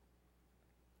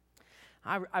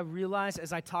 I realize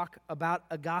as I talk about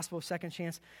a gospel of second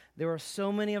chance, there are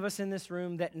so many of us in this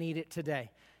room that need it today.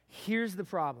 Here's the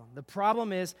problem. The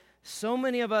problem is so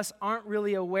many of us aren't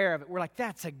really aware of it. We're like,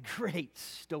 that's a great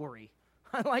story.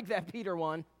 I like that Peter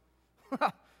one.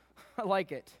 I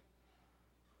like it.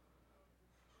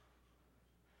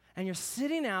 And you're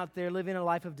sitting out there living a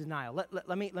life of denial.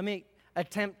 Let me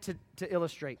attempt to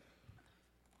illustrate.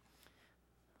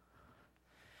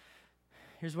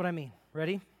 Here's what I mean.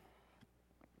 Ready?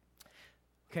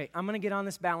 Okay, I'm going to get on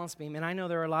this balance beam, and I know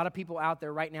there are a lot of people out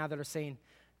there right now that are saying,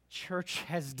 church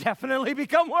has definitely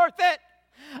become worth it.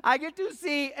 I get to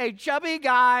see a chubby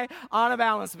guy on a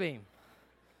balance beam.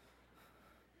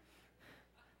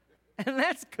 And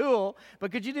that's cool,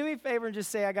 but could you do me a favor and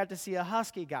just say I got to see a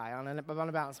husky guy on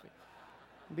a balance beam?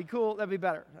 It'd be cool. That'd be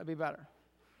better.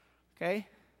 Okay?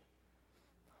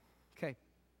 Okay.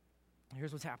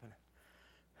 Here's what's happening.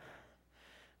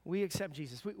 We accept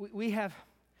Jesus. We have,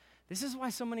 this is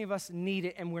why so many of us need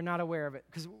it and we're not aware of it,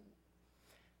 because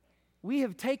we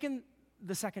have taken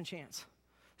the second chance.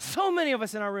 So many of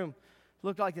us in our room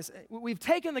look like this. We've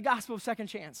taken the gospel of second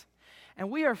chance, and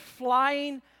we are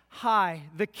flying high.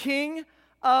 The King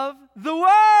of the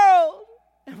world.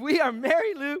 And we are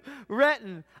Mary Lou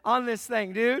Retton on this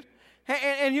thing, dude.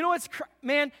 And you know what's,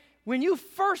 man, when you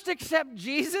first accept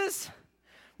Jesus,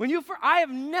 I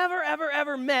have never,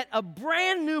 ever met a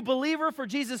brand new believer for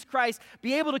Jesus Christ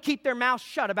be able to keep their mouth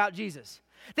shut about Jesus.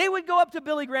 They would go up to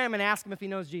Billy Graham and ask him if he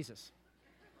knows Jesus.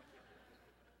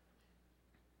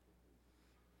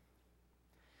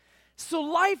 So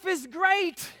life is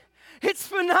great. It's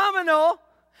phenomenal.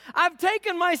 I've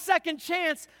taken my second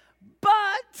chance,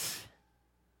 but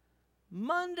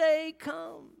Monday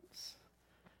comes,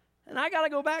 and I got to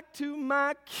go back to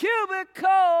my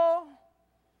cubicle.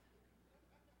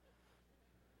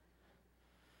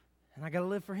 And I got to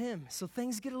live for him. So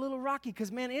things get a little rocky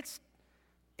because, man, it's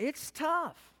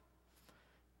tough.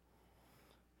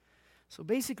 So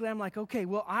basically, I'm like, okay,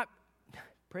 well,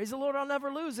 praise the Lord, I'll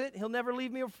never lose it. He'll never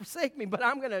leave me or forsake me, but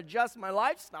I'm going to adjust my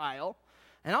lifestyle,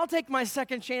 and I'll take my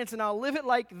second chance, and I'll live it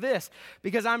like this,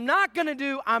 because I'm never going to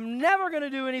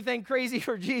do anything crazy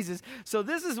for Jesus. So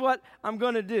this is what I'm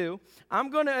going to do. I'm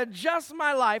going to adjust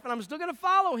my life, and I'm still going to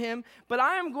follow him, but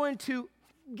I'm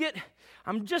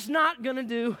just not going to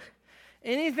do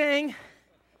anything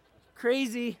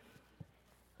crazy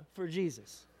for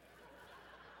Jesus.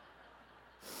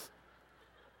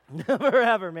 Never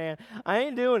ever, man. I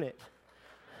ain't doing it.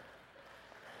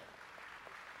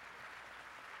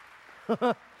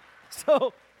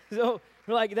 So we're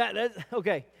like that's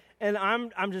okay. And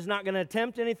I'm just not going to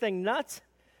attempt anything nuts.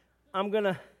 I'm going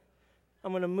to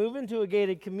move into a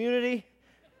gated community.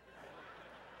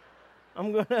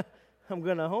 I'm going to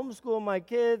homeschool my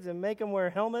kids and make them wear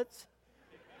helmets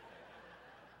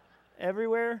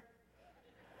everywhere.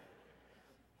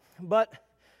 But,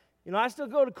 I still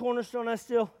go to Cornerstone. I'm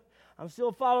still a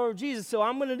follower of Jesus. So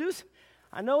I'm going to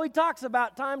I know he talks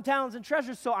about time, talents, and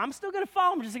treasures, so I'm still going to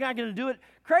follow him. Just not going to do it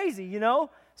crazy,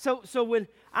 So when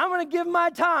I'm going to give my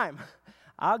time,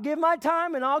 I'll give my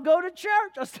time and I'll go to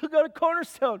church. I'll still go to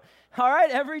Cornerstone. All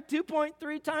right, every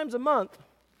 2.3 times a month.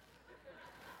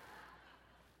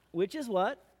 Which is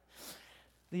what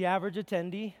the average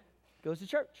attendee goes to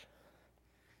church.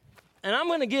 And I'm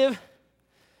going to give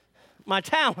my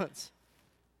talents.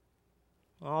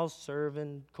 I'll serve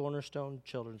in Cornerstone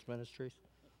Children's Ministries.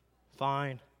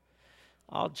 Fine.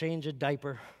 I'll change a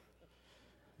diaper.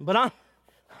 But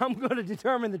I'm going to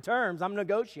determine the terms. I'm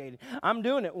negotiating. I'm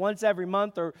doing it once every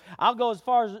month, or I'll go as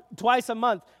far as twice a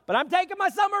month. But I'm taking my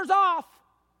summers off.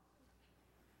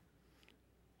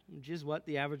 Which is what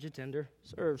the average attender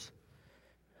serves.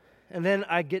 And then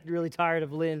I get really tired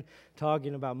of Lynn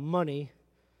talking about money.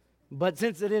 But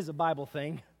since it is a Bible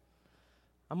thing,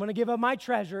 I'm going to give up my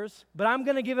treasures, but I'm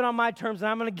going to give it on my terms, and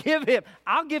I'm going to give him.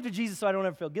 I'll give to Jesus so I don't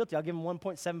ever feel guilty. I'll give him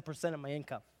 1.7% of my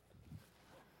income,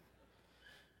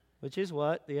 which is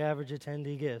what the average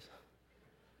attendee gives.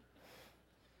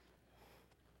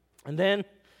 And then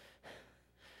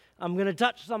I'm going to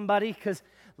touch somebody, because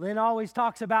Lynn always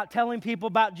talks about telling people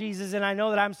about Jesus, and I know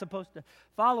that I'm supposed to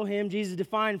follow him. Jesus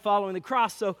defined following the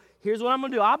cross, so here's what I'm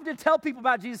going to do. I'm going to tell people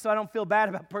about Jesus so I don't feel bad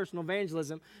about personal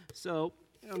evangelism. So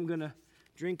I'm going to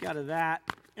drink out of that,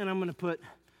 and I'm going to put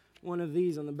one of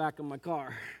these on the back of my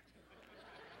car.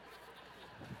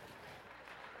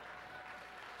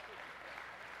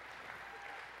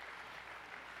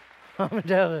 I'll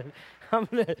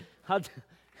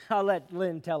let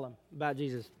Lynn tell him about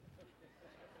Jesus.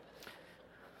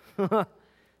 So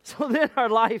then our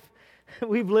life,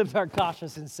 we've lived our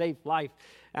cautious and safe life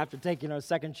after taking our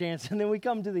second chance, and then we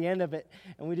come to the end of it,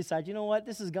 and we decide, you know what,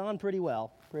 this has gone pretty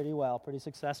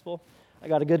successful. I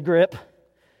got a good grip.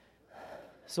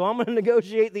 So I'm going to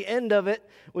negotiate the end of it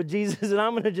with Jesus, and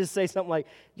I'm going to just say something like,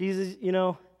 Jesus, it's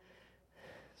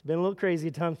been a little crazy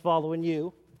at times following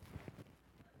you.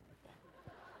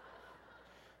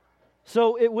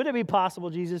 So would it be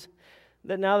possible, Jesus,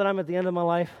 that now that I'm at the end of my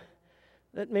life,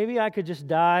 that maybe I could just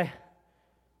die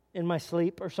in my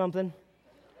sleep or something?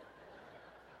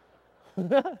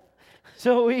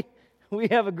 So we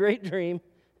have a great dream,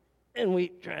 and we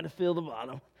try to feel the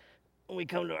bottom. And we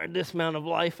come to our dismount of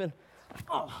life, and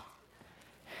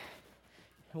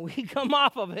we come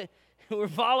off of it, and we're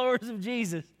followers of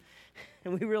Jesus.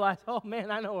 And we realize, oh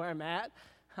man, I know where I'm at.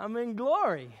 I'm in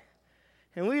glory.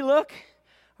 And we look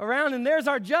around, and there's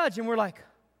our judge, and we're like,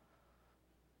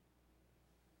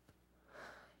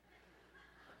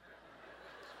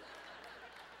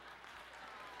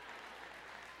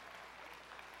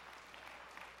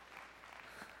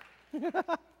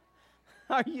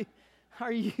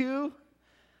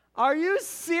 Are you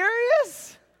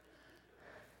serious?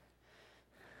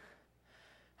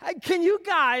 Can you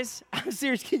guys, I'm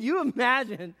serious, can you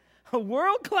imagine a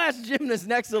world-class gymnast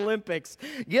next Olympics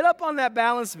get up on that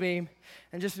balance beam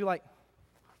and just be like,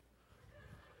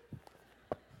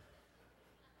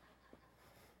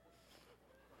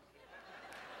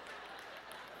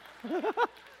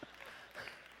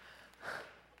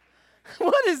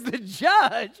 what is the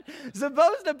judge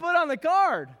supposed to put on the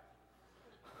card?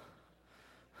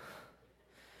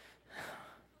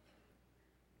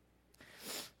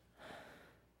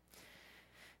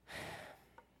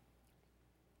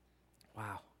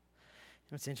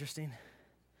 What's interesting?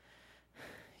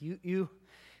 You,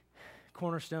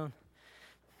 Cornerstone,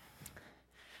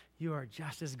 you are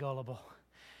just as gullible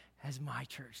as my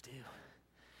church do.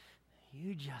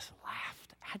 You just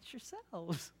laughed at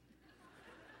yourselves.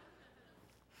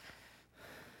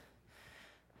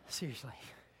 Seriously.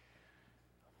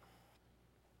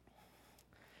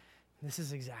 This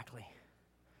is exactly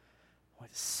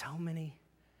what so many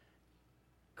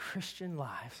Christian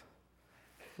lives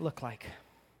look like.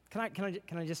 Can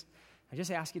I just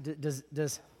ask you, does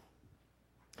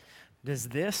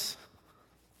this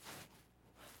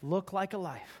look like a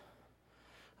life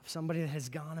of somebody that has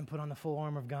gone and put on the full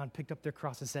armor of God, picked up their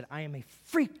cross and said, I am a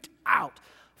freaked out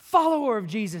follower of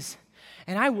Jesus,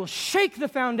 and I will shake the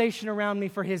foundation around me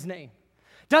for his name?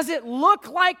 Does it look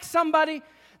like somebody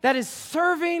that is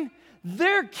serving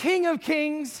their King of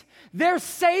Kings, their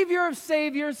Savior of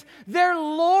Saviors, their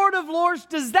Lord of Lords?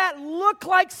 Does that look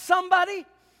like somebody?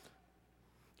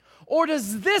 Or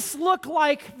does this look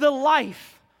like the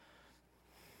life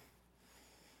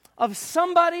of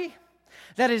somebody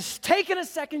that has taken a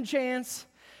second chance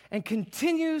and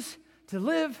continues to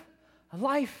live a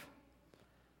life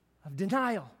of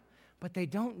denial? But they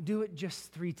don't do it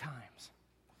just 3 times.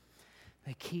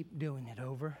 They keep doing it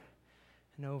over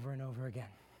and over and over again.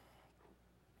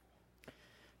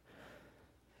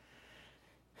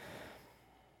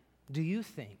 Do you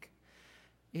think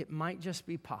it might just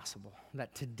be possible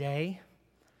that today,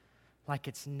 like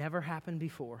it's never happened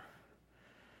before,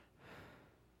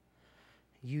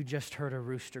 you just heard a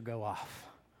rooster go off?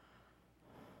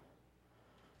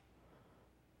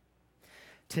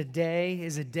 Today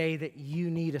is a day that you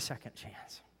need a second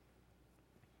chance.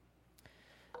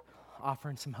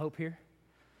 Offering some hope here,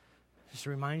 just to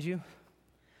remind you,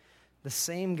 the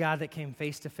same God that came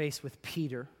face to face with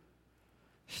Peter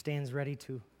stands ready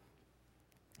to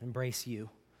embrace you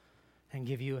and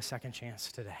give you a second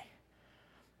chance today.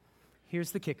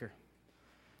 Here's the kicker.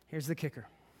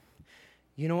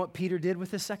 You know what Peter did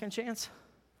with his second chance?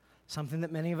 Something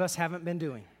that many of us haven't been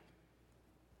doing.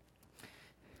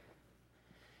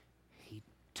 He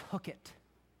took it,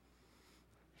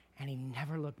 and he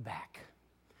never looked back.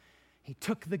 He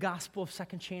took the gospel of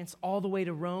second chance all the way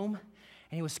to Rome,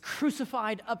 and he was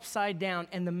crucified upside down.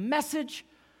 And the message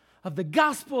of the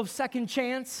gospel of second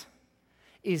chance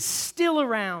is still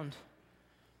around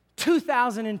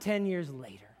 2010 years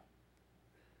later.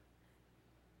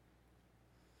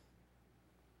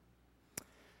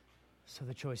 So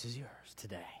the choice is yours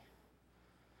today.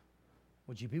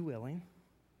 Would you be willing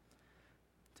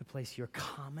to place your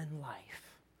common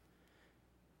life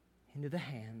into the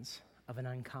hands of an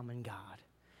uncommon God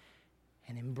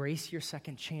and embrace your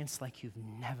second chance like you've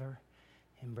never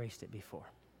embraced it before?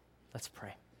 Let's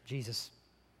pray. Jesus,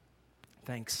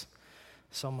 thanks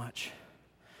so much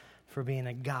for being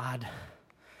a God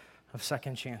of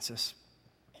second chances.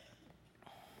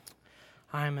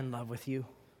 I am in love with you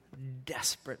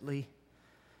desperately.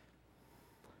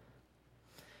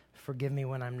 Forgive me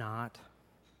when I'm not.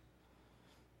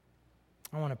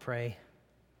 I want to pray,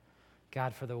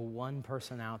 God, for the one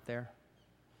person out there,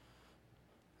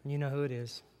 you know who it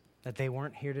is, that they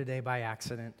weren't here today by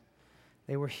accident.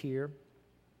 They were here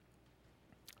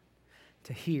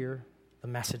to hear the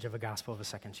message of a gospel of a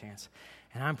second chance.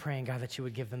 And I'm praying, God, that you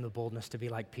would give them the boldness to be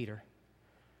like Peter.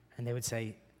 And they would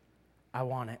say, I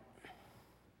want it.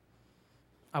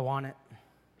 I want it.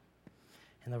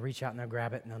 And they'll reach out and they'll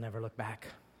grab it and they'll never look back.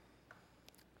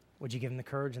 Would you give them the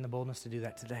courage and the boldness to do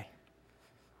that today?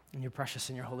 In your precious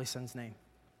and your holy Son's name,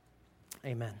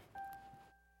 amen.